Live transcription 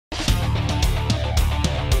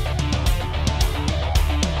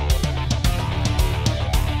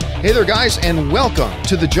Hey there, guys, and welcome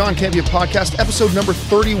to the John Campea Podcast, episode number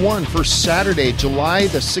 31 for Saturday, July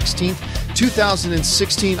the 16th,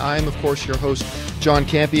 2016. I am, of course, your host, John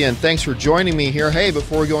Campea, and thanks for joining me here. Hey,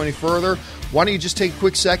 before we go any further, why don't you just take a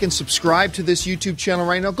quick second, subscribe to this YouTube channel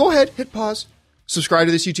right now. Go ahead, hit pause. Subscribe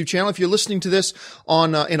to this YouTube channel. If you're listening to this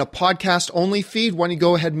on in a podcast-only feed, why don't you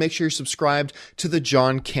go ahead and make sure you're subscribed to the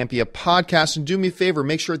John Campea Podcast. And do me a favor,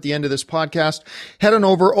 make sure at the end of this podcast, head on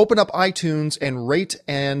over, open up iTunes, and rate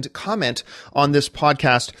and comment on this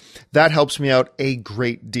podcast. That helps me out a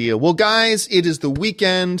great deal. Well, guys, it is the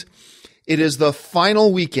weekend. It is the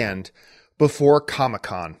final weekend before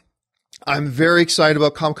Comic-Con. I'm very excited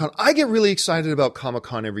about Comic-Con. I get really excited about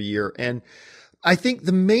Comic-Con every year. And I think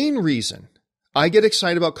the main reason I get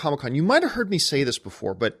excited about Comic-Con, you might have heard me say this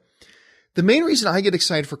before, but the main reason I get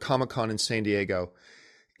excited for Comic-Con in San Diego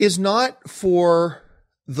is not for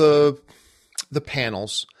the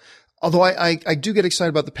panels, although I do get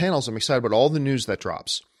excited about the panels. I'm excited about all the news that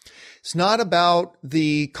drops. It's not about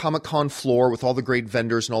the Comic-Con floor with all the great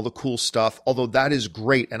vendors and all the cool stuff, although that is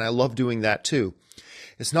great, and I love doing that too.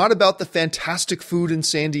 It's not about the fantastic food in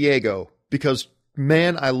San Diego, because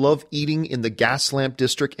man, I love eating in the Gas Lamp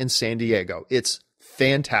District in San Diego. It's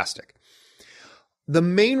fantastic. The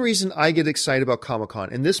main reason I get excited about Comic-Con,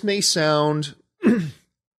 and this may sound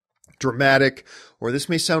dramatic or this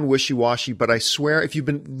may sound wishy-washy, but I swear if you've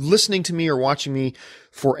been listening to me or watching me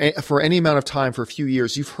for any amount of time for a few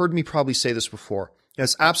years, you've heard me probably say this before.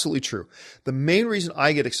 That's absolutely true. The main reason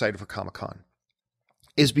I get excited for Comic-Con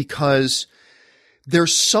is because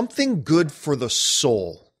there's something good for the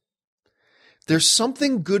soul. There's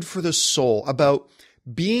something good for the soul about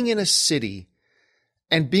being in a city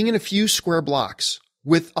and being in a few square blocks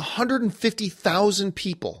with 150,000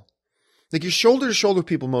 people. Like you're shoulder to shoulder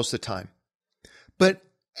people most of the time. But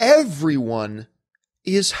everyone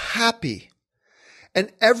is happy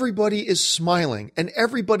and everybody is smiling and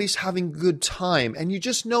everybody's having a good time. And you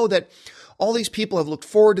just know that all these people have looked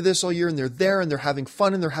forward to this all year and they're there and they're having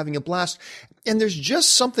fun and they're having a blast. And there's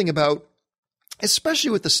just something about, especially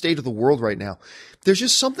with the state of the world right now, there's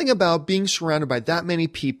just something about being surrounded by that many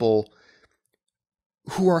people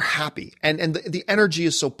who are happy. And the energy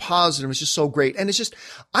is so positive. It's just so great. And it's just,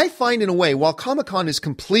 I find in a way, while Comic-Con is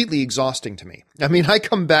completely exhausting to me, I mean, I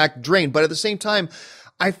come back drained, but at the same time,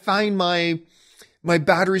 I find my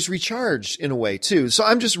batteries recharged in a way too. So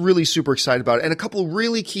I'm just really super excited about it. And a couple of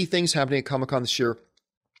really key things happening at Comic-Con this year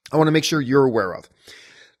I want to make sure you're aware of.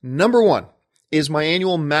 Number one is my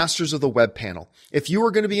annual Masters of the Web panel. If you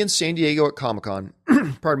are going to be in San Diego at Comic-Con,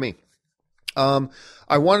 pardon me,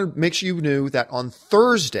 I want to make sure you knew that on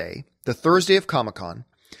Thursday, the Thursday of Comic-Con,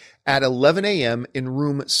 at 11 a.m. in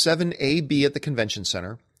room 7AB at the Convention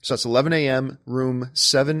Center, so that's 11 a.m., room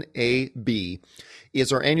 7AB,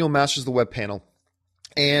 is our annual Masters of the Web panel.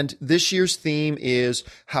 And this year's theme is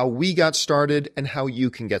how we got started and how you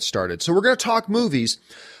can get started. So we're going to talk movies,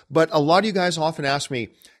 but a lot of you guys often ask me,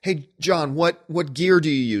 hey, John, what gear do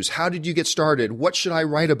you use? How did you get started? What should I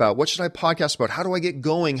write about? What should I podcast about? How do I get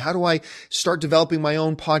going? How do I start developing my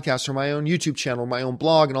own podcast or my own YouTube channel, or my own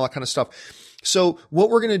blog and all that kind of stuff? So what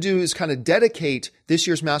we're going to do is kind of dedicate this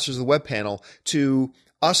year's Masters of the Web panel to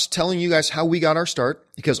us telling you guys how we got our start,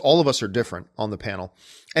 because all of us are different on the panel,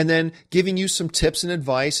 and then giving you some tips and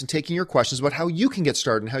advice and taking your questions about how you can get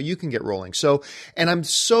started and how you can get rolling. So, and I'm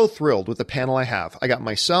so thrilled with the panel I have. I got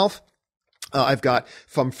myself, I've got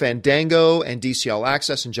from Fandango and DC All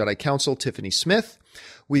Access and Jedi Council, Tiffany Smith.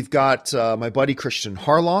 We've got my buddy Christian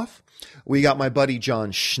Harloff. We got my buddy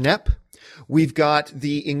John Schnepp. We've got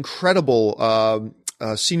the incredible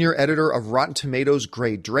senior editor of Rotten Tomatoes,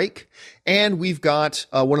 Gray Drake. And we've got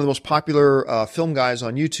one of the most popular film guys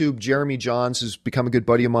on YouTube, Jeremy Johns, who's become a good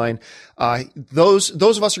buddy of mine. Those of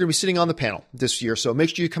us are going to be sitting on the panel this year, so make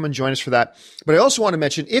sure you come and join us for that. But I also want to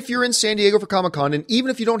mention, if you're in San Diego for Comic-Con, and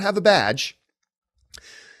even if you don't have a badge,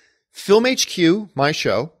 Film HQ, my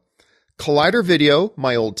show, Collider Video,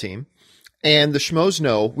 my old team, and the Schmoes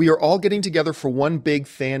Know, we are all getting together for one big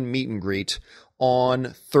fan meet and greet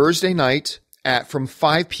on Thursday night from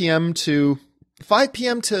 5 p.m. to 8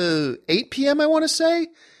 p.m., I want to say.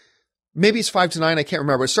 Maybe it's 5 to 9, I can't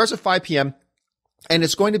remember. It starts at 5 p.m., and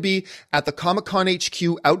it's going to be at the Comic-Con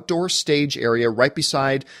HQ outdoor stage area right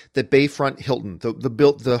beside the Bayfront Hilton,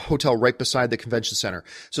 the hotel right beside the convention center.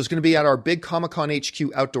 So it's going to be at our big Comic-Con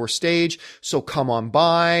HQ outdoor stage. So come on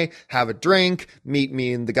by, have a drink, meet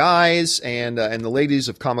me and the guys and the ladies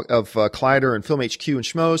of Collider and Film HQ and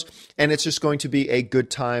Schmoes. And it's just going to be a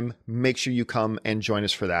good time. Make sure you come and join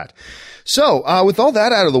us for that. So with all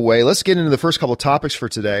that out of the way, let's get into the first couple of topics for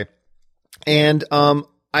today. And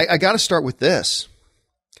I got to start with this.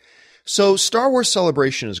 So Star Wars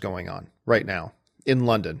Celebration is going on right now in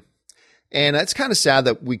London. And it's kind of sad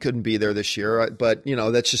that we couldn't be there this year, but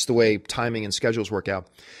that's just the way timing and schedules work out.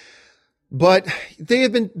 But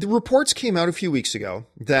the reports came out a few weeks ago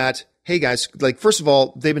that, hey guys, first of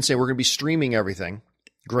all, they've been saying we're going to be streaming everything.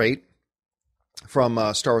 Great. From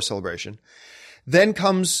Star Wars Celebration. Then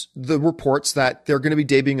comes the reports that they're going to be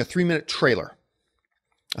debuting a 3-minute trailer.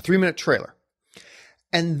 A 3-minute trailer.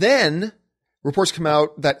 And then reports come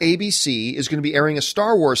out that ABC is going to be airing a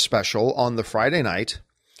Star Wars special on the Friday night,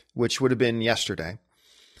 which would have been yesterday.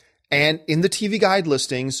 And in the TV guide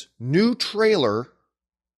listings, new trailer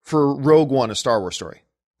for Rogue One, a Star Wars story.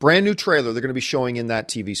 Brand new trailer they're going to be showing in that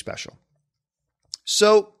TV special.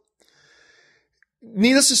 So,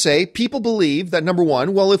 needless to say, people believe that, number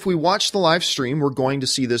one, well, if we watch the live stream, we're going to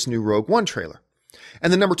see this new Rogue One trailer.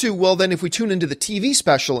 And then number two, well, then if we tune into the TV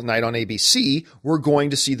special at night on ABC, we're going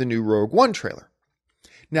to see the new Rogue One trailer.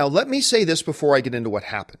 Now, let me say this before I get into what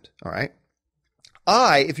happened, all right?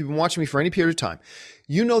 If you've been watching me for any period of time,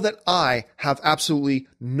 you know that I have absolutely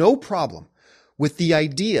no problem with the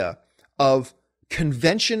idea of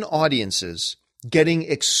convention audiences getting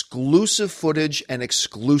exclusive footage and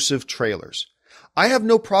exclusive trailers. I have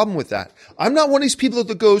no problem with that. I'm not one of these people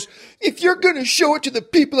that goes, if you're going to show it to the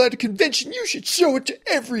people at a convention, you should show it to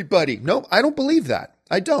everybody. No, I don't believe that.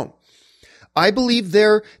 I don't. I believe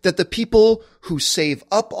that the people who save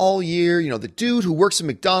up all year, the dude who works at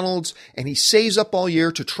McDonald's and he saves up all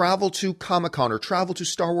year to travel to Comic-Con or travel to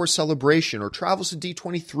Star Wars Celebration or travels to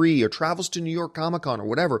D23 or travels to New York Comic-Con or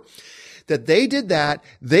whatever, that they did that.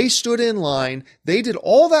 They stood in line. They did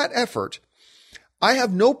all that effort. I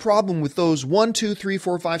have no problem with those 1, 2, 3,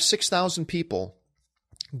 4, 5, 6,000 people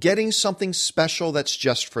getting something special that's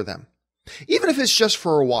just for them, even if it's just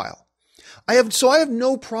for a while. I have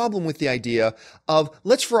no problem with the idea of,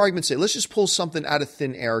 for argument's sake, let's just pull something out of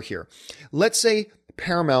thin air here. Let's say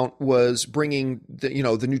Paramount was bringing the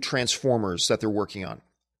new Transformers that they're working on,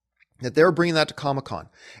 that they're bringing that to Comic-Con,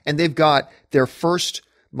 and they've got their first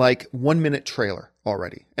 1-minute trailer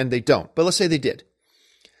already, and they don't. But let's say they did.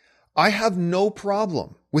 I have no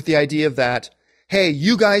problem with the idea of that. Hey,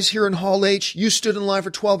 you guys here in Hall H, you stood in line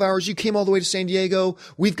for 12 hours. You came all the way to San Diego.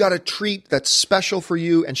 We've got a treat that's special for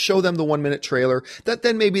you, and show them the 1-minute trailer that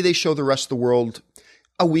then maybe they show the rest of the world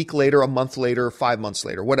a week later, a month later, 5 months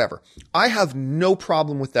later, whatever. I have no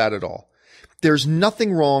problem with that at all. There's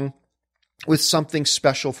nothing wrong with something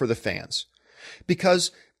special for the fans,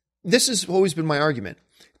 because this has always been my argument.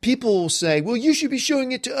 People will say, well, you should be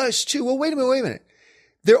showing it to us too. Well, wait a minute.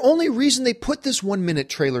 The only reason they put this 1-minute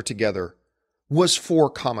trailer together was for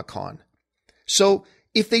Comic-Con. So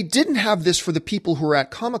if they didn't have this for the people who are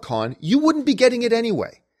at Comic-Con, you wouldn't be getting it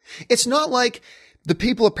anyway. It's not like the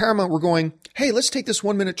people at Paramount were going, hey, let's take this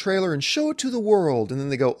 1-minute trailer and show it to the world. And then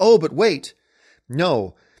they go, oh, but wait,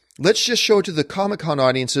 no, let's just show it to the Comic-Con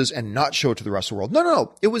audiences and not show it to the rest of the world.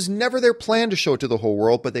 No. It was never their plan to show it to the whole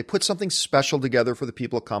world, but they put something special together for the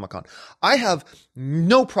people at Comic-Con. I have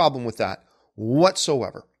no problem with that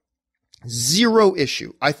whatsoever. Zero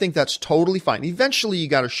issue. I think that's totally fine. Eventually, you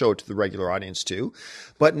got to show it to the regular audience too,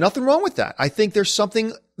 but nothing wrong with that. I think there's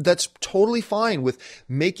something that's totally fine with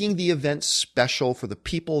making the event special for the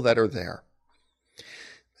people that are there.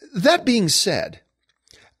 That being said,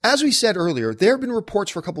 as we said earlier, there have been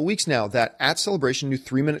reports for a couple of weeks now that at Celebration, a new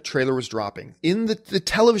 3-minute trailer was dropping. In the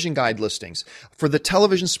television guide listings for the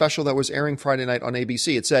television special that was airing Friday night on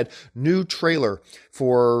ABC, it said, new trailer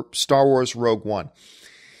for Star Wars Rogue One.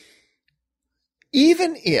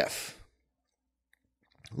 Even if,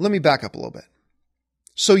 let me back up a little bit.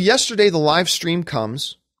 So yesterday, the live stream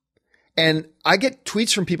comes, and I get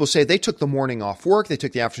tweets from people say they took the morning off work, they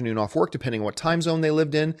took the afternoon off work, depending on what time zone they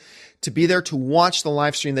lived in, to be there to watch the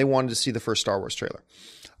live stream. They wanted to see the first Star Wars trailer.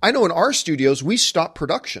 I know in our studios, we stopped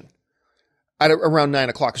production at around 9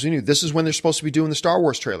 o'clock because we knew this is when they're supposed to be doing the Star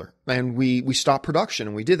Wars trailer. And we stopped production,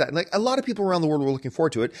 and we did that. A lot of people around the world were looking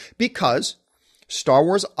forward to it because Star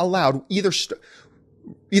Wars allowed either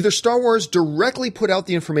Star Wars directly put out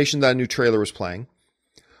the information that a new trailer was playing,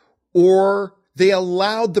 or they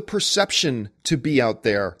allowed the perception to be out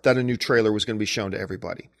there that a new trailer was going to be shown to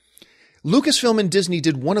everybody. Lucasfilm and Disney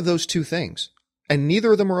did one of those two things, and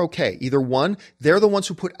neither of them are okay. Either one, they're the ones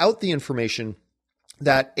who put out the information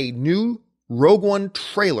that a new Rogue One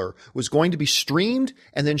trailer was going to be streamed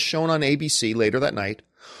and then shown on ABC later that night,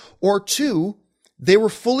 or two, they were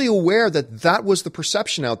fully aware that that was the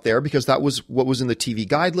perception out there because that was what was in the TV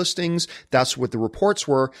guide listings. That's what the reports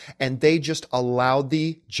were. And they just allowed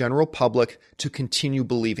the general public to continue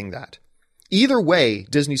believing that. Either way,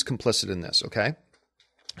 Disney's complicit in this, okay?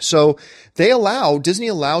 So Disney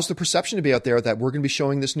allows the perception to be out there that we're going to be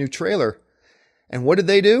showing this new trailer. And what did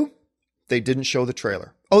they do? They didn't show the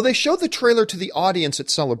trailer. Oh, they showed the trailer to the audience at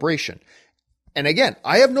Celebration. And again,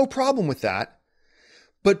 I have no problem with that.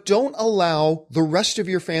 But don't allow the rest of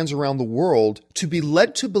your fans around the world to be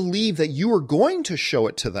led to believe that you are going to show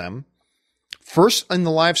it to them, first in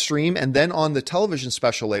the live stream and then on the television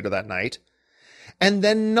special later that night, and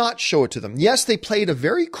then not show it to them. Yes, they played a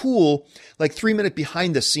very cool, 3-minute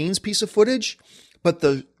behind the scenes piece of footage, but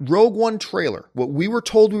the Rogue One trailer, what we were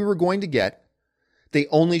told we were going to get, they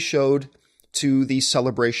only showed to the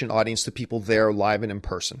Celebration audience, the people there live and in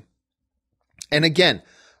person. And again,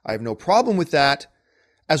 I have no problem with that,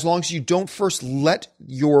 as long as you don't first let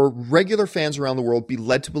your regular fans around the world be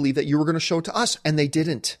led to believe that you were going to show it to us. And they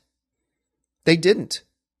didn't. They didn't.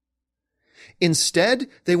 Instead,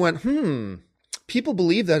 they went, people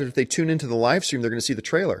believe that if they tune into the live stream, they're going to see the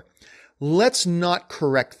trailer. Let's not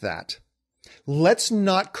correct that. Let's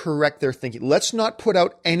not correct their thinking. Let's not put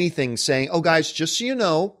out anything saying, oh, guys, just so you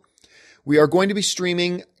know, we are going to be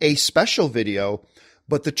streaming a special video,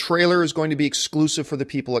 but the trailer is going to be exclusive for the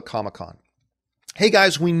people at Comic-Con. Hey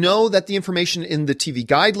guys, we know that the information in the TV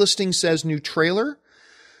guide listing says new trailer,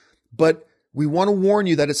 but we want to warn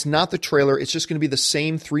you that it's not the trailer. It's just going to be the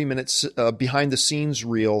same 3 minutes behind the scenes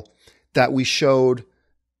reel that we showed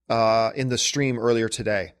in the stream earlier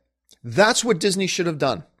today. That's what Disney should have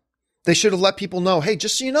done. They should have let people know, hey,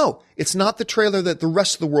 just so you know, it's not the trailer that the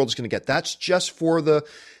rest of the world is going to get. That's just for the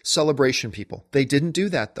Celebration people. They didn't do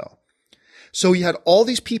that though. So you had all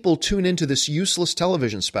these people tune into this useless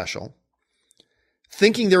television special,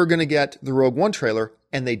 thinking they were going to get the Rogue One trailer,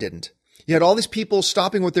 and they didn't. You had all these people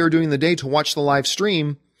stopping what they were doing in the day to watch the live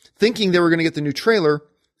stream, thinking they were going to get the new trailer,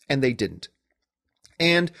 and they didn't.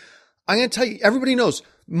 And I'm going to tell you, everybody knows,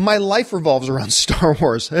 my life revolves around Star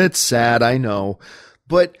Wars. It's sad, I know.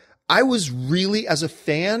 But I was really, as a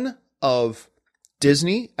fan of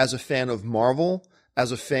Disney, as a fan of Marvel,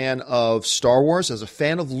 as a fan of Star Wars, as a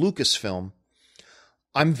fan of Lucasfilm,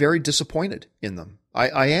 I'm very disappointed in them.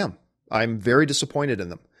 I am. I'm very disappointed in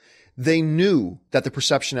them. They knew that the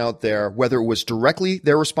perception out there, whether it was directly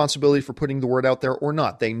their responsibility for putting the word out there or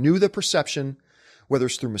not, they knew the perception, whether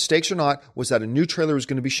it's through mistakes or not, was that a new trailer was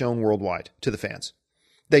going to be shown worldwide to the fans.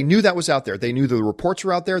 They knew that was out there. They knew the reports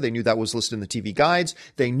were out there. They knew that was listed in the TV guides.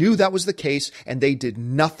 They knew that was the case, and they did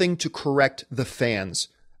nothing to correct the fans'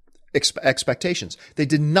 expectations. They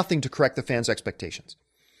did nothing to correct the fans' expectations.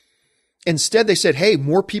 Instead, they said, hey,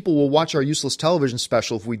 more people will watch our useless television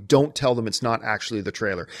special if we don't tell them it's not actually the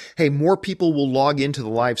trailer. Hey, more people will log into the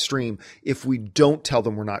live stream if we don't tell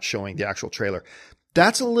them we're not showing the actual trailer.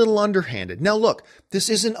 That's a little underhanded. Now, look, this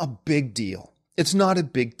isn't a big deal. It's not a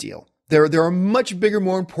big deal. There are much bigger,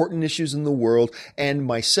 more important issues in the world, and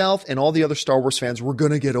myself and all the other Star Wars fans, we're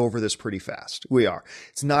going to get over this pretty fast. We are.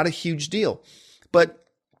 It's not a huge deal. But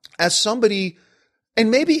as somebody... And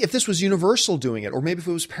maybe if this was Universal doing it, or maybe if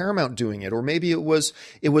it was Paramount doing it, or maybe it was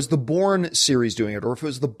the Bourne series doing it, or if it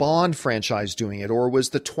was the Bond franchise doing it, or it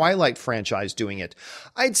was the Twilight franchise doing it,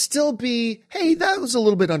 I'd still be, hey, that was a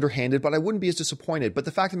little bit underhanded, but I wouldn't be as disappointed. But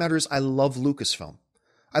the fact of the matter is, I love Lucasfilm.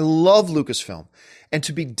 I love Lucasfilm. And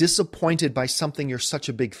to be disappointed by something you're such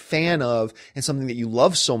a big fan of and something that you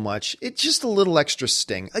love so much, it's just a little extra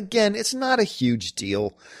sting. Again, it's not a huge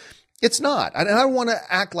deal. It's not. And I don't want to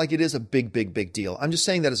act like it is a big, big, big deal. I'm just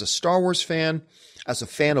saying that as a Star Wars fan, as a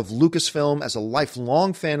fan of Lucasfilm, as a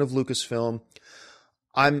lifelong fan of Lucasfilm,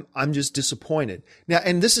 I'm just disappointed. Now,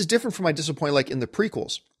 and this is different from my disappointment like in the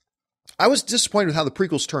prequels. I was disappointed with how the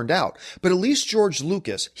prequels turned out, but at least George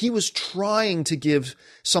Lucas, he was trying to give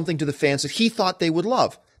something to the fans that he thought they would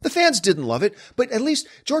love. The fans didn't love it, but at least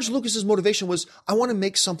George Lucas's motivation was, I want to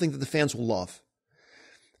make something that the fans will love.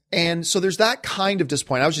 And so there's that kind of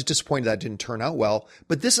disappointment. I was just disappointed that it didn't turn out well,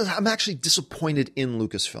 but I'm actually disappointed in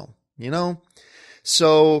Lucasfilm, you know?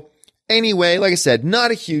 So anyway, like I said,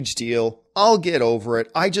 not a huge deal. I'll get over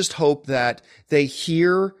it. I just hope that they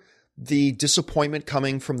hear the disappointment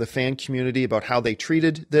coming from the fan community about how they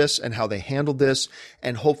treated this and how they handled this.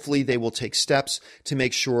 And hopefully they will take steps to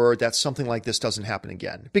make sure that something like this doesn't happen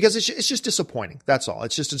again, because it's just disappointing. That's all.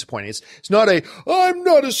 It's just disappointing. It's not I'm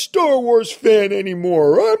not a Star Wars fan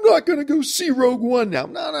anymore. I'm not going to go see Rogue One now.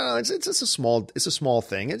 No. It's a small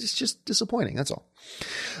thing. It's just disappointing. That's all.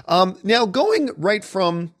 Now going right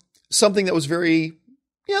from something that was very,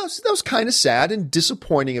 that was kind of sad and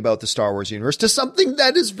disappointing about the Star Wars universe to something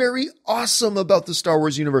that is very awesome about the Star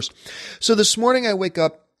Wars universe. So this morning I wake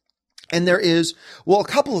up and there is, a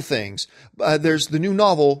couple of things. There's the new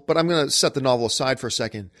novel, but I'm going to set the novel aside for a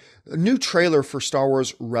second. A new trailer for Star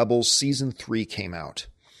Wars Rebels Season 3 came out.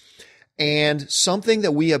 And something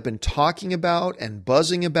that we have been talking about and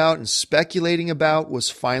buzzing about and speculating about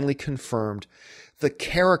was finally confirmed. The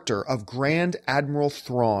character of Grand Admiral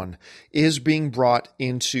Thrawn is being brought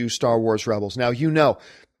into Star Wars Rebels. Now, you know,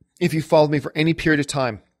 if you followed me for any period of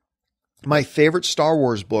time, my favorite Star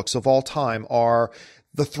Wars books of all time are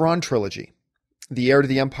the Thrawn trilogy, the Heir to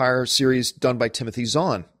the Empire series done by Timothy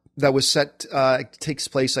Zahn. That was takes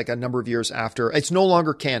place like a number of years after. It's no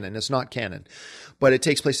longer canon. It's not canon, but it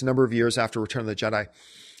takes place a number of years after Return of the Jedi.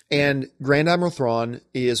 And Grand Admiral Thrawn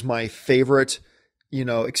is my favorite,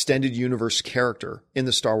 extended universe character in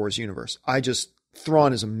the Star Wars universe.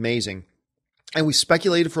 Thrawn is amazing. And we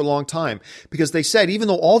speculated for a long time because they said, even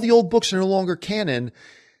though all the old books are no longer canon,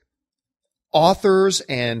 authors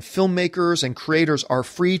and filmmakers and creators are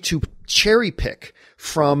free to cherry pick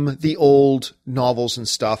from the old novels and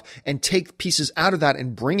stuff and take pieces out of that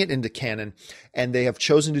and bring it into canon. And they have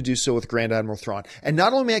chosen to do so with Grand Admiral Thrawn. And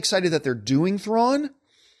not only am I excited that they're doing Thrawn,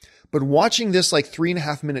 but watching this like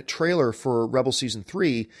 3.5 minute trailer for Rebel Season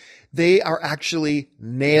 3, they are actually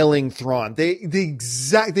nailing Thrawn. They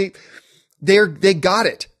got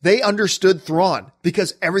it. They understood Thrawn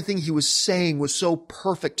because everything he was saying was so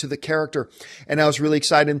perfect to the character. And I was really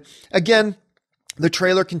excited. Again, the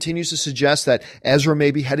trailer continues to suggest that Ezra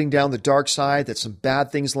may be heading down the dark side, that some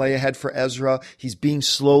bad things lay ahead for Ezra. He's being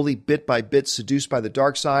slowly, bit by bit, seduced by the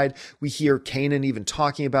dark side. We hear Kanan even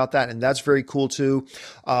talking about that, and that's very cool too.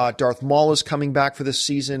 Darth Maul is coming back for this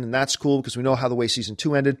season, and that's cool because we know how the way season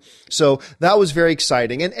 2 ended. So that was very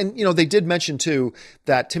exciting. And they did mention too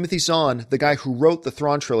that Timothy Zahn, the guy who wrote the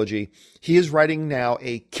Thrawn trilogy, he is writing now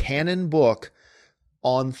a canon book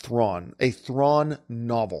on Thrawn, a Thrawn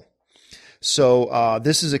novel. So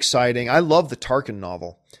this is exciting. I love the Tarkin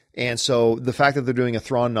novel. And so the fact that they're doing a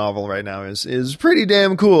Thrawn novel right now is pretty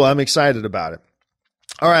damn cool. I'm excited about it.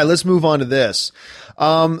 All right, let's move on to this.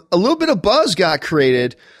 A little bit of buzz got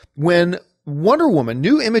created when Wonder Woman,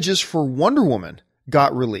 new images for Wonder Woman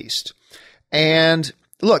got released. And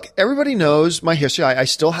look, everybody knows my history. I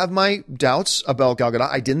still have my doubts about Gal Gadot.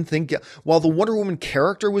 I didn't think, while the Wonder Woman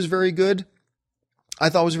character was very good, I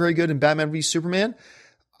thought it was very good in Batman v Superman,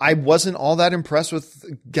 I wasn't all that impressed with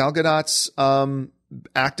Gal Gadot's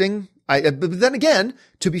acting. But then again,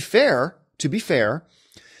 to be fair,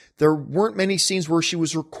 there weren't many scenes where she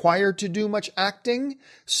was required to do much acting.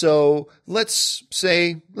 So let's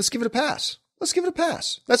give it a pass. Let's give it a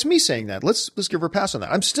pass. That's me saying that. Let's give her a pass on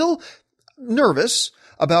that. I'm still nervous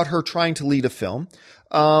about her trying to lead a film.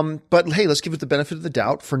 But hey, let's give it the benefit of the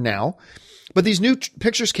doubt for now. But these new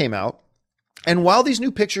pictures came out. And while these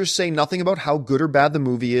new pictures say nothing about how good or bad the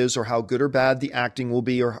movie is or how good or bad the acting will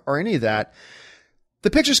be or any of that,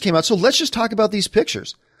 the pictures came out. So let's just talk about these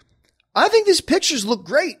pictures. I think these pictures look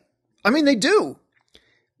great. I mean, they do.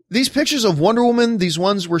 These pictures of Wonder Woman, these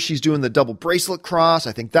ones where she's doing the double bracelet cross,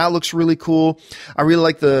 I think that looks really cool. I really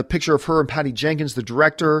like the picture of her and Patty Jenkins, the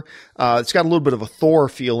director. It's got a little bit of a Thor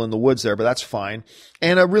feel in the woods there, but that's fine.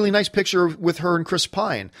 And a really nice picture with her and Chris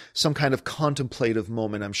Pine, some kind of contemplative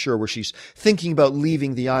moment, I'm sure, where she's thinking about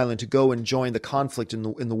leaving the island to go and join the conflict in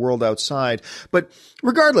the world outside. But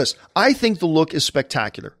regardless, I think the look is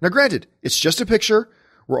spectacular. Now, granted, it's just a picture.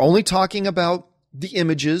 We're only talking about the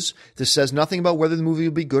images. This says nothing about whether the movie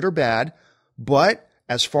will be good or bad. But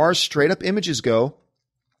as far as straight up images go,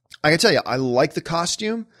 I can tell you, I like the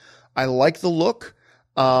costume. I like the look.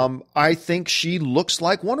 I think she looks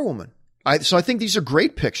like Wonder Woman. So I think these are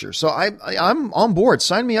great pictures. So I'm on board.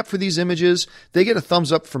 Sign me up for these images. They get a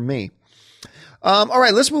thumbs up from me. All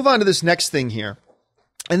right, let's move on to this next thing here.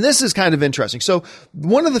 And this is kind of interesting. So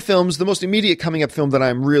one of the films, the most immediate coming up film that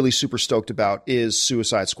I'm really super stoked about is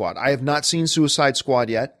Suicide Squad. I have not seen Suicide Squad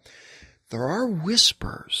yet. There are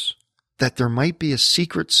whispers that there might be a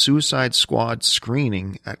secret Suicide Squad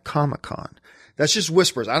screening at Comic-Con. That's just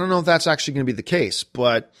whispers. I don't know if that's actually going to be the case,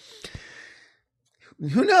 but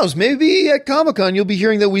who knows? Maybe at Comic-Con you'll be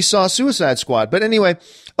hearing that we saw Suicide Squad. But anyway,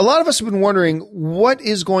 a lot of us have been wondering what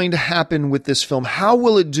is going to happen with this film. How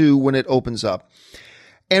will it do when it opens up?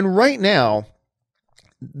 And right now,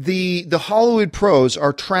 the Hollywood pros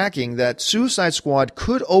are tracking that Suicide Squad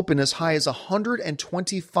could open as high as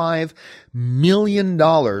 $125 million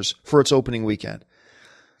for its opening weekend.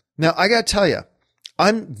 Now, I got to tell you,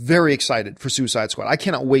 I'm very excited for Suicide Squad. I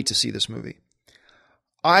cannot wait to see this movie.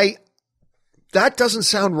 That doesn't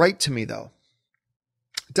sound right to me, though.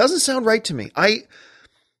 It doesn't sound right to me.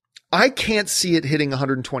 I can't see it hitting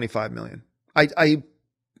 125 million.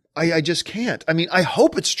 I just can't. I mean, I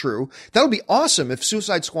hope it's true. That would be awesome if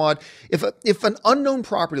Suicide Squad, if an unknown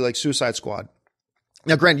property like Suicide Squad,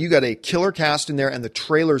 now granted, you got a killer cast in there and the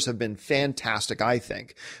trailers have been fantastic, I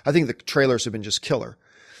think. I think the trailers have been just killer.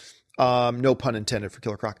 No pun intended for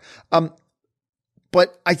Killer Croc.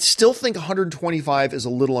 But I still think 125 is a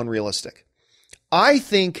little unrealistic. I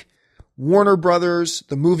think Warner Brothers,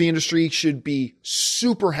 the movie industry, should be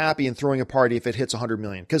super happy and throwing a party if it hits 100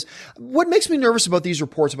 million. Because what makes me nervous about these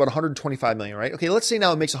reports about 125 million, right? Okay, let's say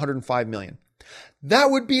now it makes 105 million.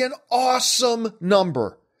 That would be an awesome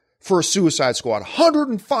number for a Suicide Squad.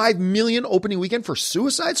 105 million opening weekend for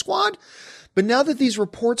Suicide Squad? But now that these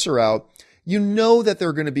reports are out, you know that there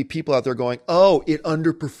are going to be people out there going, oh, it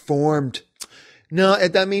underperformed. No,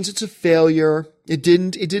 that means it's a failure. It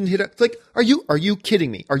didn't hit it. Like, are you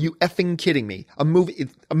kidding me? Are you effing kidding me? A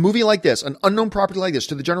movie like this, an unknown property like this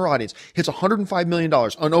to the general audience hits $105 million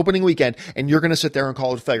on opening weekend, and you're going to sit there and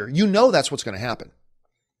call it a failure. You know that's what's going to happen.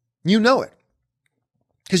 You know it.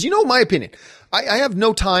 Because you know my opinion. I have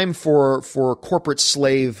no time for corporate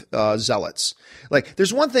slave zealots. Like,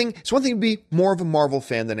 it's one thing to be more of a Marvel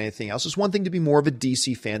fan than anything else. It's one thing to be more of a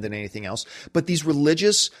DC fan than anything else. But these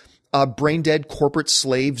religious, brain dead corporate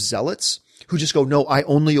slave zealots who just go, no, I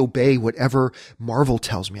only obey whatever Marvel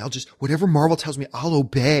tells me. Whatever Marvel tells me, I'll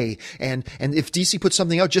obey. And if DC puts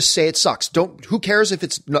something out, just say it sucks. Who cares if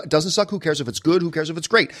it doesn't suck? Who cares if it's good? Who cares if it's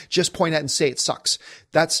great? Just point at and say it sucks.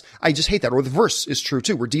 I just hate that. Or the reverse is true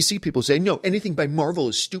too, where DC people say, no, anything by Marvel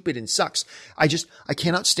is stupid and sucks. I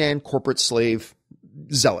cannot stand corporate slave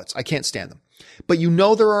zealots. I can't stand them. But you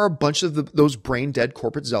know, there are a bunch of those brain dead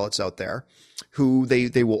corporate zealots out there who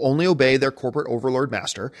they will only obey their corporate overlord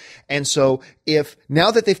master. And so if now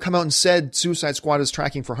that they've come out and said Suicide Squad is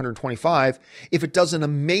tracking for 125, if it does an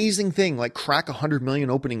amazing thing like crack 100 million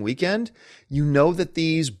opening weekend, you know that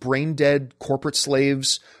these brain dead corporate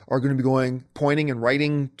slaves are going to be pointing and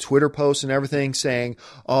writing Twitter posts and everything saying,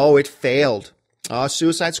 oh, it failed.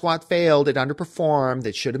 Suicide Squad failed. It underperformed.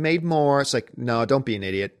 They should have made more. It's like, no, don't be an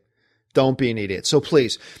idiot. Don't be an idiot. So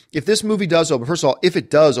please, if this movie does open, first of all, if it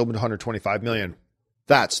does open to 125 million,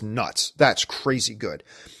 that's nuts. That's crazy good.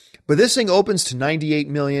 But this thing opens to 98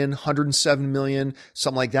 million, 107 million,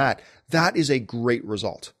 something like that. That is a great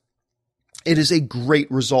result. It is a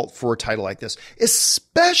great result for a title like this,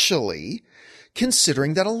 especially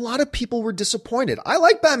considering that a lot of people were disappointed. I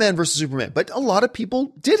like Batman versus Superman, but a lot of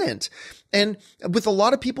people didn't. And with a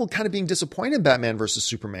lot of people kind of being disappointed in Batman versus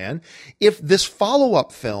Superman, if this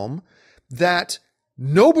follow-up film that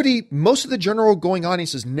most of the general going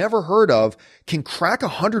audience has never heard of can crack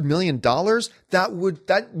 $100 million,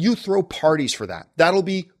 that you throw parties for that. That'll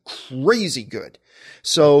be crazy good.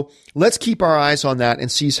 So let's keep our eyes on that and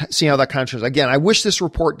see how that kind of turns. Again, I wish this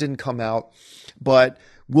report didn't come out, but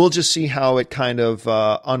we'll just see how it kind of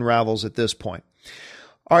unravels at this point.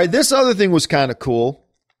 All right, this other thing was kind of cool.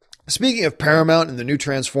 Speaking of Paramount and the new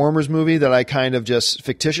Transformers movie that I kind of just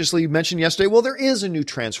fictitiously mentioned yesterday, well, there is a new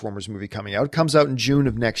Transformers movie coming out. It comes out in June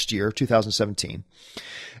of next year, 2017.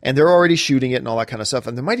 And they're already shooting it and all that kind of stuff.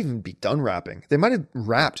 And they might even be done wrapping. They might have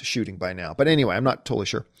wrapped shooting by now. But anyway, I'm not totally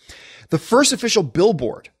sure. The first official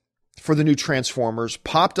billboard for the new Transformers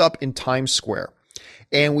popped up in Times Square.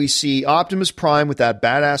 And we see Optimus Prime with that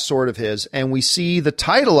badass sword of his. And we see the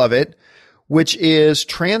title of it, which is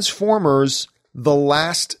Transformers The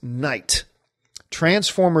Last Night.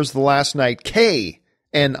 Transformers The Last Night, K-N-I-G-H-T.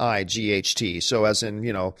 So as in,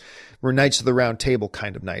 we're Knights of the Round Table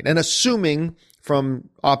kind of night. And assuming from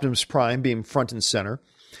Optimus Prime being front and center,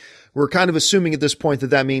 we're kind of assuming at this point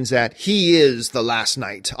that means that he is the last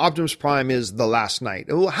knight. Optimus Prime is the last knight.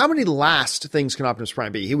 Well, how many last things can Optimus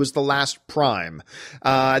Prime be? He was the last Prime.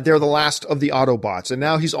 They're the last of the Autobots. And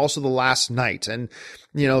now he's also the last knight. And,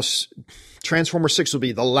 Transformer 6 will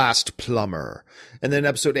be the last plumber. And then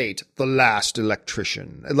episode 8, the last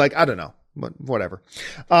electrician. Like, I don't know, but whatever.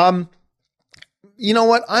 You know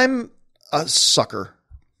what? I'm a sucker.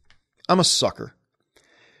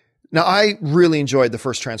 Now, I really enjoyed the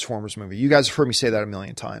first Transformers movie. You guys have heard me say that a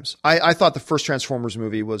million times. I thought the first Transformers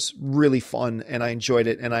movie was really fun, and I enjoyed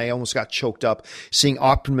it, and I almost got choked up seeing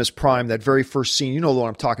Optimus Prime, that very first scene. You know what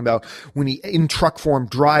I'm talking about, when he, in truck form,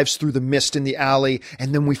 drives through the mist in the alley,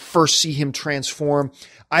 and then we first see him transform.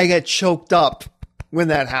 I got choked up when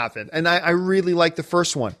that happened, and I really liked the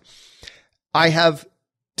first one. I have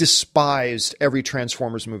despised every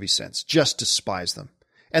Transformers movie since. Just despised them.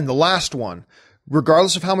 And the last one,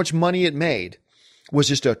 regardless of how much money it made, was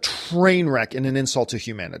just a train wreck and an insult to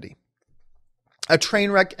humanity. A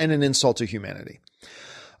train wreck and an insult to humanity.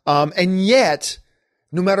 And yet,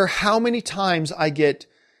 no matter how many times I get,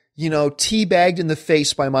 teabagged in the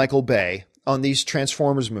face by Michael Bay on these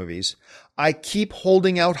Transformers movies, I keep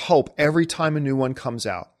holding out hope every time a new one comes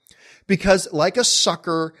out. Because like a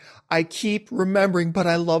sucker, I keep remembering, but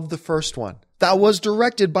I love the first one. That was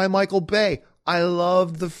directed by Michael Bay. I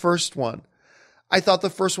loved the first one. I thought the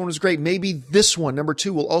first one was great. Maybe this one, number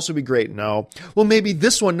 2, will also be great. No. Well, maybe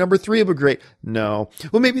this one, number 3, will be great. No.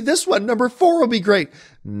 Well, maybe this one, number 4, will be great.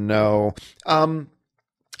 No. And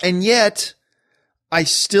yet I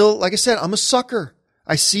still, like I said, I'm a sucker.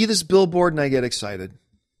 I see this billboard and I get excited.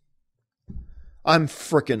 I'm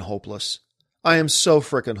frickin' hopeless. I am so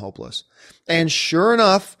frickin' hopeless. And sure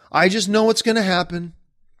enough, I just know what's going to happen.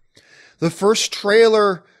 The first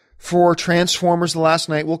trailer for Transformers The Last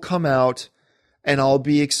Night will come out and I'll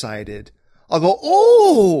be excited. I'll go,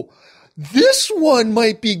 oh, this one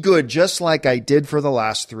might be good, just like I did for the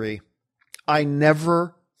last 3. I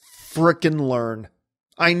never frickin' learn.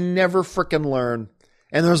 I never frickin' learn.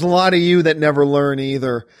 And there's a lot of you that never learn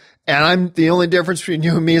either. And the only difference between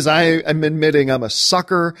you and me is I'm admitting I'm a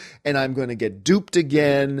sucker and I'm going to get duped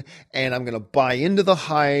again and I'm going to buy into the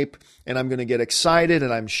hype and I'm going to get excited.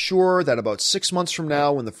 And I'm sure that about 6 months from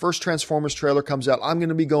now, when the first Transformers trailer comes out, I'm going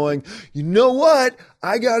to be going, you know what?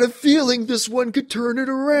 I got a feeling this one could turn it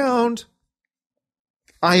around.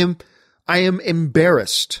 I am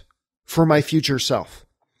embarrassed for my future self.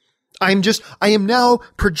 I am now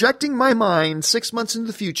projecting my mind 6 months into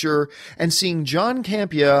the future and seeing John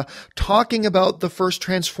Campea talking about the first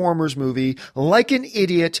Transformers movie like an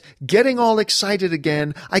idiot, getting all excited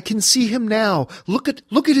again. I can see him now. Look at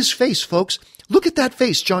his face, folks. Look at that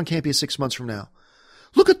face, John Campea 6 months from now.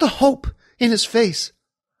 Look at the hope in his face.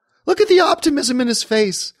 Look at the optimism in his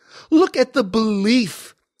face. Look at the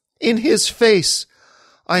belief in his face.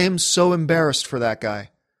 I am so embarrassed for that guy.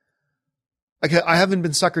 I haven't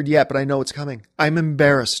been suckered yet, but I know it's coming. I'm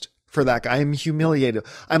embarrassed for that guy. I'm humiliated.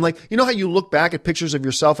 I'm like, you know how you look back at pictures of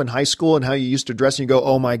yourself in high school and how you used to dress and you go,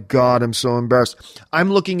 oh my God, I'm so embarrassed.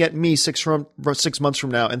 I'm looking at me 6 months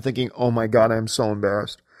from now and thinking, oh my God, I'm so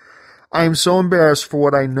embarrassed. I am so embarrassed for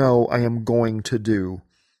what I know I am going to do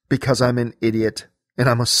because I'm an idiot and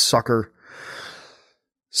I'm a sucker.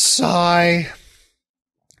 Sigh.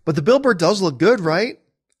 But the billboard does look good, right?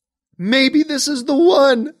 Maybe this is the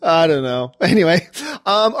one. I don't know. Anyway,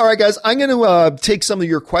 all right, guys, I'm going to take some of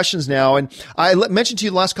your questions now. And I mentioned to you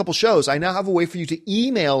the last couple shows, I now have a way for you to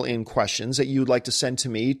email in questions that you'd like to send to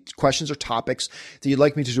me, questions or topics that you'd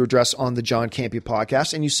like me to address on the John Campea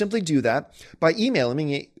podcast. And you simply do that by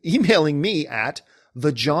emailing me at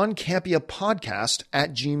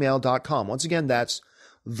thejohncampeapodcast@gmail.com. Once again, that's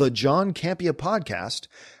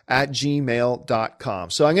thejohncampeapodcast@gmail.com.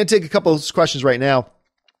 So I'm going to take a couple of questions right now.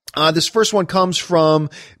 This first one comes from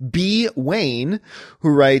B. Wayne, who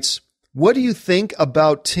writes, what do you think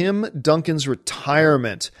about Tim Duncan's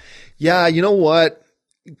retirement? Yeah, you know what?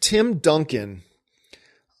 Tim Duncan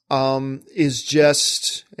is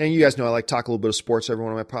just, and you guys know I like to talk a little bit of sports every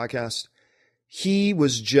one of my podcasts. He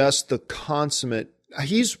was just the consummate,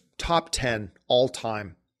 he's top 10 all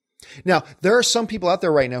time. Now, there are some people out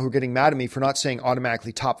there right now who are getting mad at me for not saying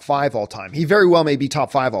automatically top 5 all time. He very well may be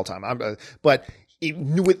top 5 all time, but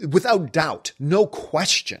without doubt, no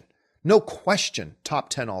question, top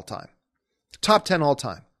 10 all time. Top 10 all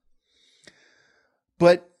time.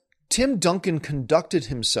 But Tim Duncan conducted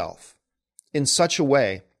himself in such a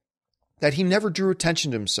way that he never drew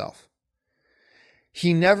attention to himself.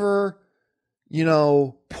 He never,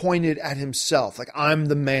 pointed at himself like, I'm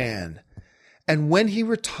the man. And when he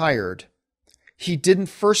retired, he didn't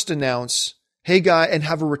first announce, hey guy, and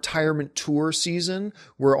have a retirement tour season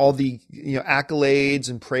where all the accolades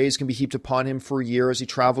and praise can be heaped upon him for a year as he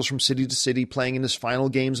travels from city to city, playing in his final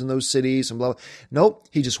games in those cities and blah, blah. Nope.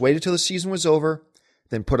 He just waited till the season was over,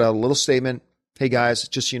 then put out a little statement. Hey guys,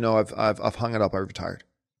 just so you know, I've hung it up. I've retired.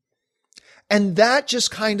 And that just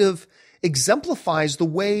kind of exemplifies the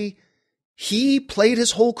way he played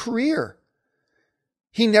his whole career.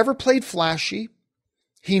 He never played flashy.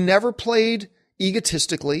 He never played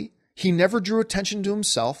egotistically. He never drew attention to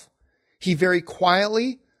himself. He very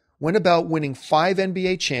quietly went about winning 5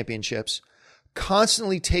 NBA championships,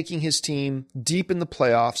 constantly taking his team deep in the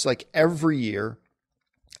playoffs like every year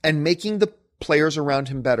and making the players around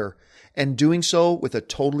him better, and doing so with a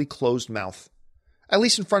totally closed mouth, at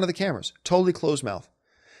least in front of the cameras, totally closed mouth.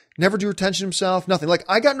 Never drew attention to himself, nothing. Like,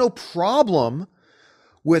 I got no problem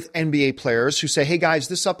with NBA players who say, hey guys,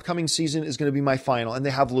 this upcoming season is going to be my final, and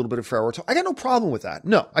they have a little bit of farewell talk. I got no problem with that.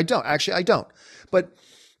 No, I don't. Actually, I don't. But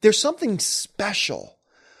there's something special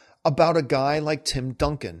about a guy like Tim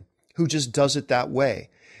Duncan who just does it that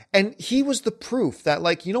way. And he was the proof that,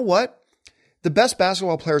 like, you know what? The best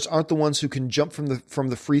basketball players aren't the ones who can jump from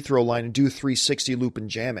the free throw line and do a 360 loop and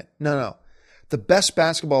jam it. No. The best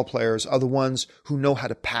basketball players are the ones who know how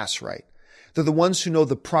to pass right. They're the ones who know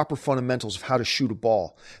the proper fundamentals of how to shoot a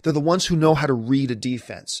ball. They're the ones who know how to read a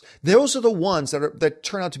defense. Those are the ones that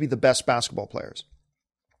turn out to be the best basketball players.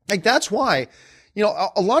 Like, that's why, You know,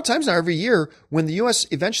 a lot of times now, every year, when the U.S.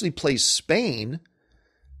 eventually plays Spain,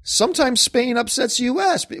 sometimes Spain upsets the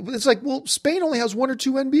U.S. It's like, well, Spain only has 1 or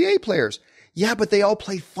 2 NBA players. Yeah, but they all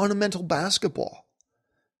play fundamental basketball.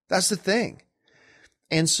 That's the thing.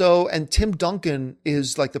 And Tim Duncan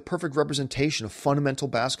is like the perfect representation of fundamental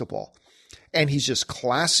basketball. And he's just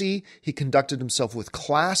classy. He conducted himself with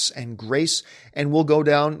class and grace and will go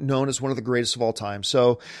down known as one of the greatest of all time.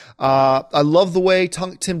 So I love the way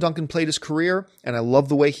Tim Duncan played his career, and I love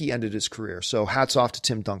the way he ended his career. So hats off to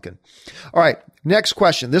Tim Duncan. All right, next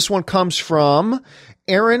question. This one comes from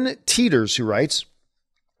Aaron Teeters, who writes,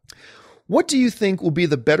 what do you think will be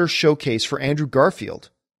the better showcase for Andrew Garfield?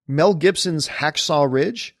 Mel Gibson's Hacksaw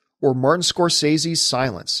Ridge or Martin Scorsese's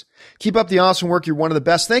Silence? Keep up the awesome work. You're one of the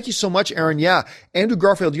best. Thank you so much, Aaron. Yeah, Andrew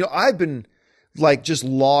Garfield, you know, I've been like just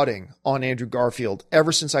lauding on Andrew Garfield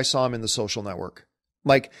ever since I saw him in The Social Network.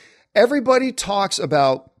 Like everybody talks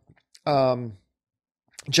about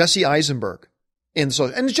Jesse Eisenberg in the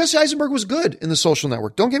social, and Jesse Eisenberg was good in The Social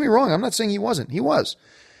Network. Don't get me wrong. I'm not saying he wasn't. He was.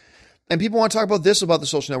 And people want to talk about this, about The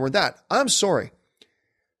Social Network, that. I'm sorry.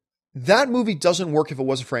 That movie doesn't work if it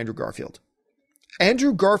wasn't for Andrew Garfield.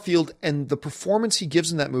 Andrew Garfield and the performance he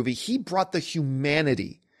gives in that movie, he brought the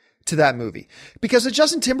humanity to that movie. Because the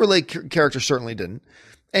Justin Timberlake character certainly didn't.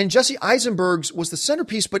 And Jesse Eisenberg's was the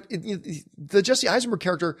centerpiece, but the Jesse Eisenberg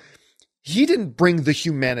character, he didn't bring the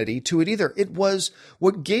humanity to it either. It was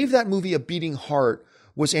what gave that movie a beating heart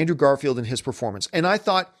was Andrew Garfield and his performance. And I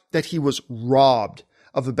thought that he was robbed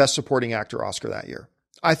of the Best Supporting Actor Oscar that year.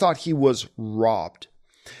 I thought he was robbed.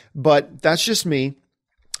 But that's just me.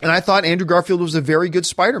 And I thought Andrew Garfield was a very good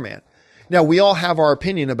Spider-Man. Now, we all have our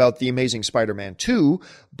opinion about The Amazing Spider-Man 2,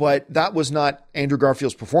 but that was not Andrew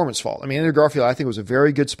Garfield's performance fault. I mean, Andrew Garfield, I think, was a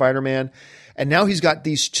very good Spider-Man. And now he's got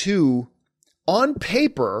these two, on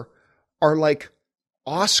paper, are like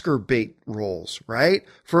Oscar bait roles, right?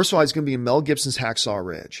 First of all, he's going to be in Mel Gibson's Hacksaw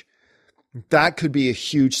Ridge. That could be a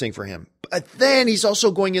huge thing for him. But then he's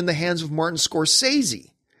also going in the hands of Martin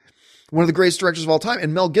Scorsese, one of the greatest directors of all time.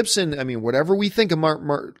 And Mel Gibson, I mean, whatever we think of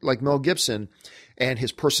like Mel Gibson and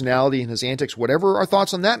his personality and his antics, whatever our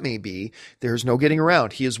thoughts on that may be, there's no getting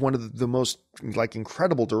around. He is one of the most like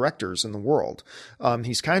incredible directors in the world.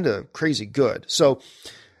 He's kind of crazy good. So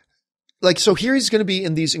here he's going to be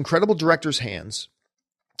in these incredible directors' hands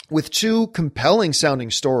with two compelling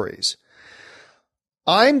sounding stories.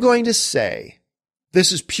 I'm going to say,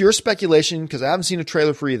 this is pure speculation because I haven't seen a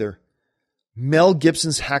trailer for either. Mel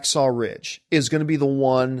Gibson's Hacksaw Ridge is going to be the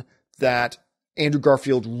one that Andrew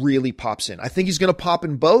Garfield really pops in. I think he's going to pop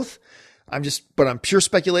in both. But I'm pure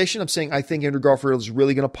speculation. I'm saying I think Andrew Garfield is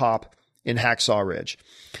really going to pop in Hacksaw Ridge.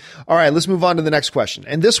 All right, let's move on to the next question.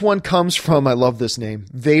 And this one comes from, I love this name,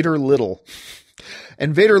 Vader Little.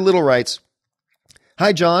 And Vader Little writes,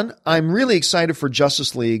 hi, John. I'm really excited for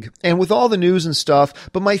Justice League and with all the news and stuff,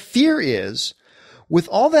 but my fear is with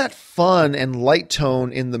all that fun and light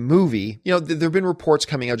tone in the movie, you know, there have been reports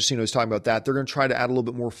coming out, just so you know, he's talking about that. They're going to try to add a little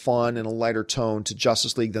bit more fun and a lighter tone to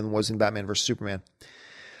Justice League than was in Batman vs. Superman.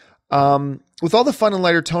 With all the fun and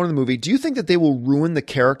lighter tone in the movie, do you think that they will ruin the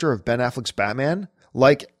character of Ben Affleck's Batman?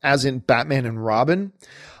 Like, as in Batman and Robin?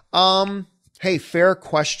 Hey, fair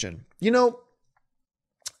question. You know,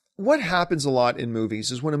 what happens a lot in movies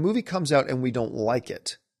is when a movie comes out and we don't like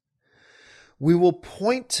it, we will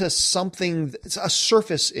point to something, a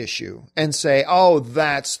surface issue, and say, oh,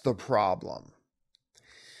 that's the problem.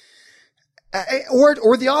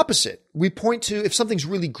 Or the opposite. We point to, if something's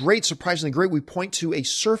really great, surprisingly great, we point to a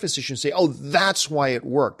surface issue and say, oh, that's why it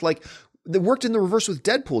worked. Like, it worked in the reverse with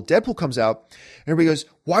Deadpool. Deadpool comes out, and everybody goes,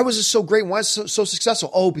 why was it so great? Why is it so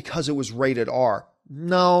successful? Oh, because it was rated R.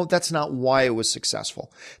 No, that's not why it was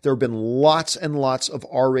successful. There have been lots and lots of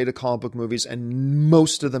R-rated comic book movies, and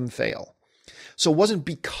most of them fail. So it wasn't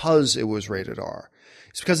because it was rated R.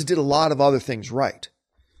 It's because it did a lot of other things right.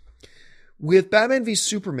 With Batman v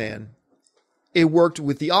Superman, it worked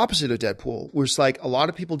with the opposite of Deadpool, where it's like a lot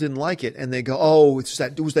of people didn't like it, and they go, oh,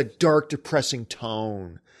 it was that dark, depressing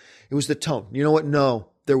tone. It was the tone. You know what? No,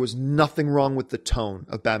 there was nothing wrong with the tone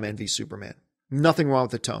of Batman v Superman. Nothing wrong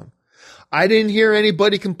with the tone. I didn't hear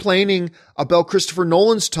anybody complaining about Christopher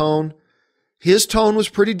Nolan's tone. His tone was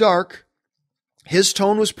pretty dark. His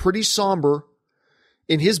tone was pretty somber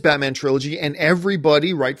in his Batman trilogy, and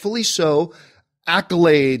everybody, rightfully so,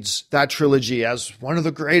 accolades that trilogy as one of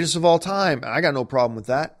the greatest of all time. I got no problem with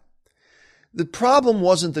that. The problem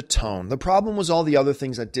wasn't the tone. The problem was all the other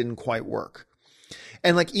things that didn't quite work.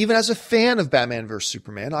 And like, even as a fan of Batman vs.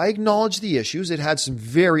 Superman, I acknowledge the issues. It had some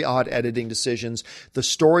very odd editing decisions. The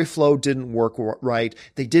story flow didn't work right.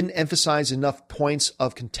 They didn't emphasize enough points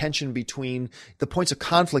of contention between the points of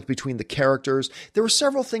conflict between the characters. There were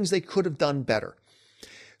several things they could have done better.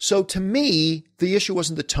 So to me, the issue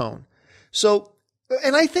wasn't the tone. So,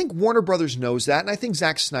 and I think Warner Brothers knows that, and I think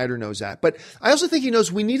Zack Snyder knows that. But I also think he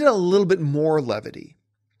knows we needed a little bit more levity.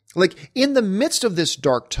 Like, in the midst of this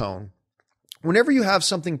dark tone, whenever you have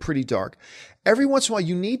something pretty dark, every once in a while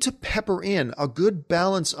you need to pepper in a good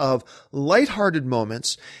balance of lighthearted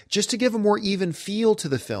moments just to give a more even feel to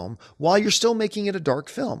the film while you're still making it a dark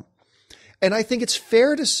film. And I think it's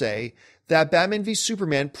fair to say that Batman v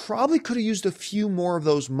Superman probably could have used a few more of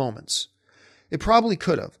those moments. It probably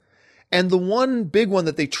could have. And the one big one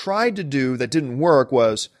that they tried to do that didn't work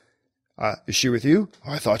was, is she with you?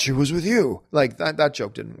 Oh, I thought she was with you. Like, that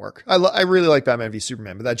joke didn't work. I really like Batman v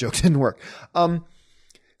Superman, but that joke didn't work.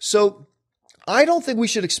 So I don't think we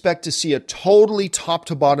should expect to see a totally top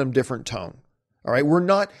to bottom different tone. All right. We're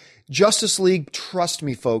not, Justice League, trust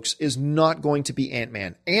me, folks, is not going to be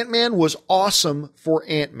Ant-Man. Ant-Man was awesome for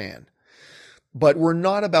Ant-Man, but we're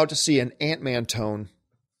not about to see an Ant-Man tone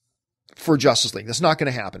for Justice League. That's not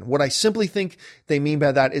going to happen. What I simply think they mean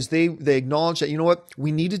by that is they acknowledge that, you know what,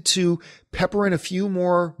 we needed to pepper in a few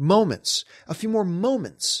more moments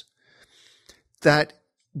that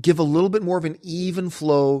give a little bit more of an even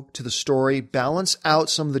flow to the story, balance out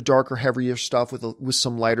some of the darker, heavier stuff with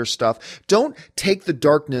some lighter stuff. Don't take the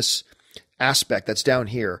darkness aspect that's down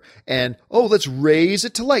here and, let's raise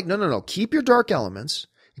it to light. No. Keep your dark elements.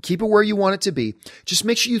 Keep it where you want it to be. Just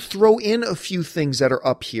make sure you throw in a few things that are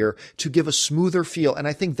up here to give a smoother feel. And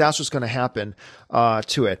I think that's what's going to happen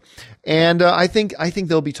to it. And I think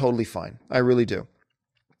they'll be totally fine. I really do.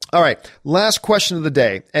 All right. Last question of the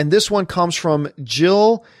day. And this one comes from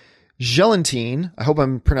Jill Gelantine. I hope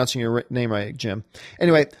I'm pronouncing your name right, Jim.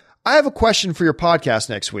 Anyway, I have a question for your podcast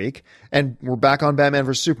next week, and we're back on Batman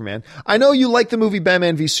vs. Superman. I know you like the movie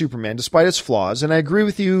Batman v Superman despite its flaws, and I agree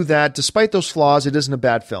with you that despite those flaws, it isn't a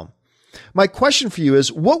bad film. My question for you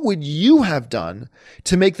is, what would you have done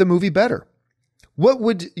to make the movie better? What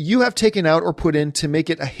would you have taken out or put in to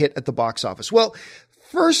make it a hit at the box office? Well,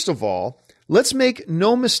 first of all, let's make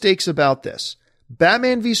no mistakes about this.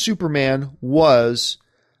 Batman v Superman was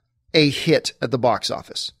a hit at the box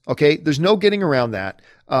office. Okay, there's no getting around that.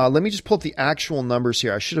 Let me just pull up the actual numbers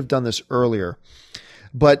here. I should have done this earlier.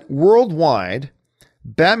 But worldwide,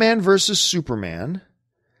 Batman versus Superman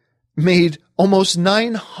made almost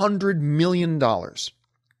 $900 million.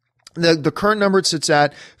 The current number it sits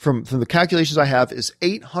at, from the calculations I have, is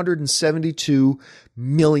 $872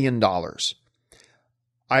 million.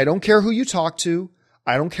 I don't care who you talk to.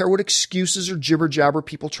 I don't care what excuses or jibber jabber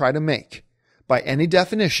people try to make. By any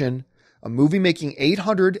definition, a movie making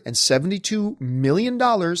 $872 million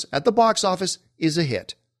at the box office is a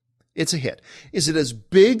hit. It's a hit. Is it as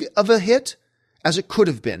big of a hit as it could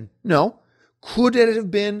have been? No. Could it have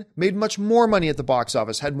been made much more money at the box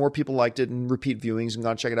office, had more people liked it and repeat viewings and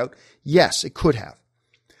gone check it out? Yes, it could have.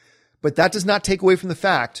 But that does not take away from the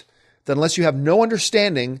fact that unless you have no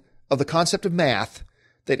understanding of the concept of math,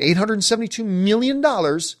 that $872 million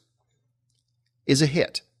is a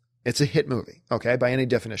hit. It's a hit movie, okay, by any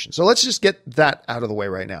definition. So let's just get that out of the way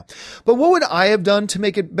right now. But what would I have done to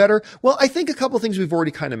make it better? Well, I think a couple of things we've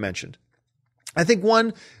already kind of mentioned. I think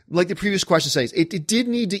one, like the previous question says, it did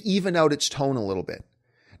need to even out its tone a little bit.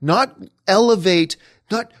 Not elevate,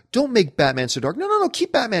 don't make Batman so dark. No,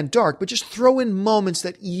 keep Batman dark, but just throw in moments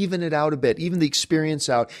that even it out a bit, even the experience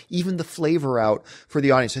out, even the flavor out for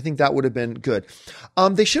the audience. I think that would have been good.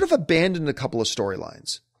 They should have abandoned a couple of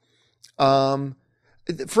storylines.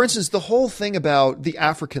 For instance, the whole thing about the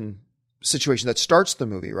African situation that starts the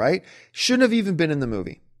movie, right? Shouldn't have even been in the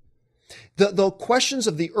movie. The questions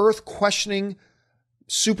of the Earth questioning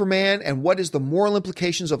Superman and what is the moral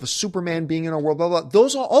implications of a Superman being in our world, blah,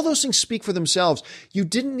 blah, all those things speak for themselves. You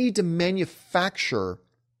didn't need to manufacture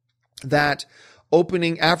that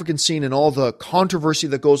opening African scene and all the controversy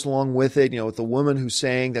that goes along with it, with the woman who's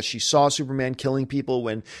saying that she saw Superman killing people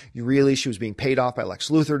when really she was being paid off by Lex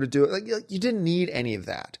Luthor to do it. Like, you didn't need any of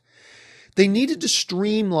that. They needed to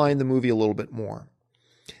streamline the movie a little bit more.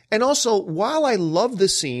 And also, while I love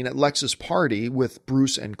this scene at Lex's party with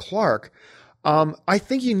Bruce and Clark, I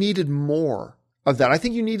think you needed more of that. I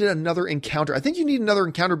think you needed another encounter. I think you need another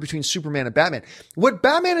encounter between Superman and Batman. What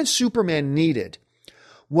Batman and Superman needed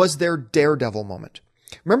was their Daredevil moment.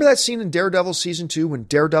 Remember that scene in Daredevil season 2 when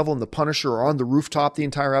Daredevil and the Punisher are on the rooftop the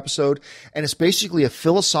entire episode? And it's basically a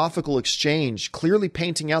philosophical exchange, clearly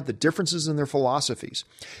painting out the differences in their philosophies.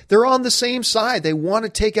 They're on the same side. They want to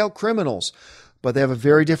take out criminals. but they have a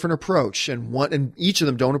very different approach, and each of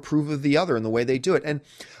them don't approve of the other in the way they do it. And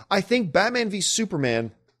I think Batman v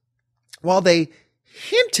Superman, while they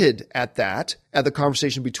hinted at that at the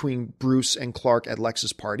conversation between Bruce and Clark at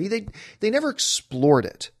Lex's party, they never explored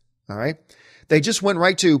it. All right. They just went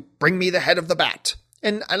right to bring me the head of the bat.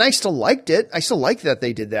 And I still liked it. I still like that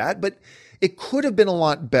they did that, but it could have been a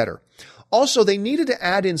lot better. Also, they needed to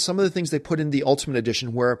add in some of the things they put in the Ultimate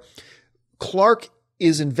Edition where Clark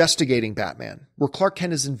is investigating Batman, where Clark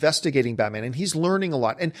Kent is investigating Batman, and he's learning a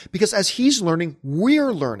lot. And because as he's learning,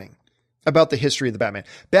 we're learning about the history of the Batman.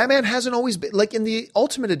 Batman hasn't always been, like in the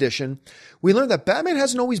Ultimate Edition, we learned that Batman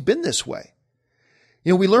hasn't always been this way.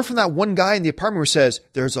 You know, we learned from that one guy in the apartment who says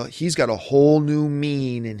he's got a whole new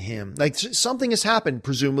mean in him. Like something has happened,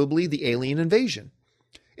 presumably the alien invasion.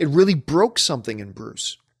 It really broke something in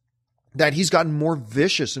Bruce, that he's gotten more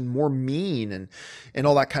vicious and more mean and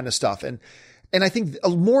all that kind of stuff. And I think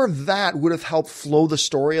more of that would have helped flow the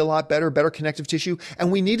story a lot better connective tissue.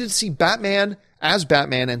 And we needed to see Batman as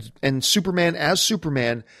Batman and Superman as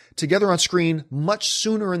Superman together on screen much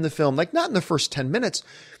sooner in the film, like not in the first 10 minutes,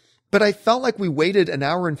 but I felt like we waited an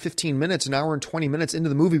hour and 15 minutes, an hour and 20 minutes into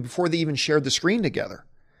the movie before they even shared the screen together.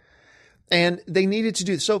 And they needed to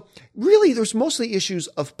do this. So really, there's mostly issues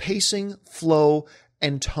of pacing, flow,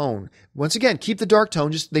 and tone. Once again, keep the dark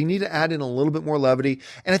tone. Just they need to add in a little bit more levity.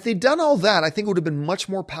 And if they'd done all that, I think it would have been much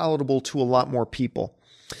more palatable to a lot more people.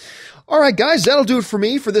 All right, guys, that'll do it for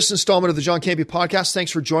me for this installment of the John Campea podcast.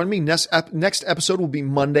 Thanks for joining me. Next episode will be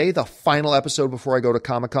Monday, the final episode before I go to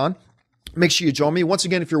Comic-Con. Make sure you join me. Once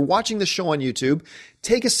again, if you're watching the show on YouTube,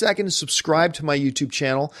 take a second and subscribe to my YouTube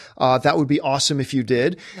channel. That would be awesome if you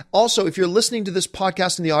did. Also, if you're listening to this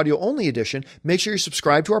podcast in the audio-only edition, make sure you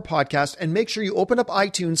subscribe to our podcast and make sure you open up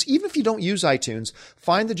iTunes. Even if you don't use iTunes,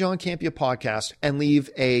 find the John Campea podcast and leave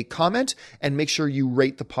a comment and make sure you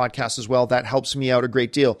rate the podcast as well. That helps me out a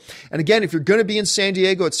great deal. And again, if you're going to be in San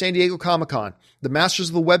Diego at San Diego Comic-Con, the Masters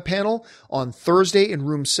of the Web panel on Thursday in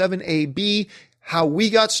room 7AB, how we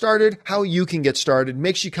got started, how you can get started.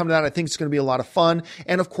 Make sure you come to that. I think it's going to be a lot of fun.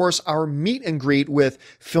 And of course, our meet and greet with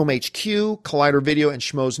Film HQ, Collider Video, and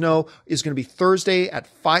Schmoes Know is going to be Thursday at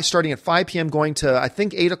 5, starting at 5 p.m., going to, I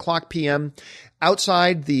think, 8 o'clock p.m.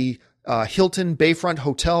 outside the Hilton Bayfront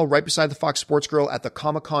Hotel right beside the Fox Sports Grill at the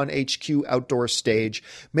Comic-Con HQ outdoor stage.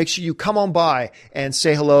 Make sure you come on by and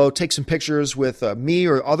say hello, take some pictures with me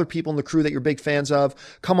or other people in the crew that you're big fans of.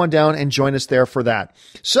 Come on down and join us there for that.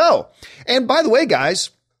 So, and by the way, guys,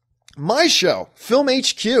 my show, Film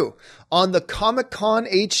HQ, on the Comic-Con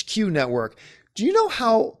HQ network. Do you know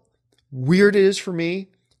how weird it is for me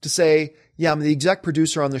to say, yeah, I'm the exec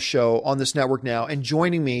producer on the show, on this network now, and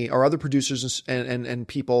joining me are other producers and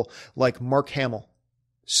people like Mark Hamill.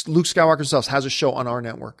 Luke Skywalker himself has a show on our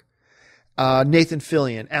network. Nathan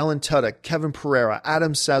Fillion, Alan Tudyk, Kevin Pereira,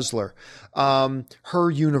 Adam Sessler, Her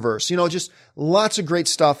Universe, just lots of great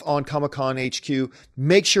stuff on Comic-Con HQ.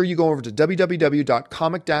 Make sure you go over to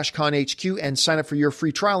www.comic-con-hq and sign up for your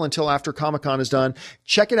free trial until after Comic-Con is done.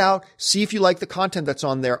 Check it out. See if you like the content that's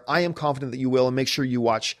on there. I am confident that you will, and make sure you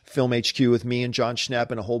watch Film HQ with me and John Schnepp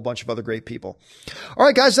and a whole bunch of other great people. All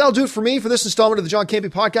right, guys, that'll do it for me for this installment of the John Campea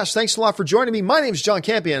podcast. Thanks a lot for joining me. My name is John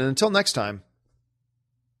Campea, and until next time,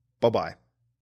 bye-bye.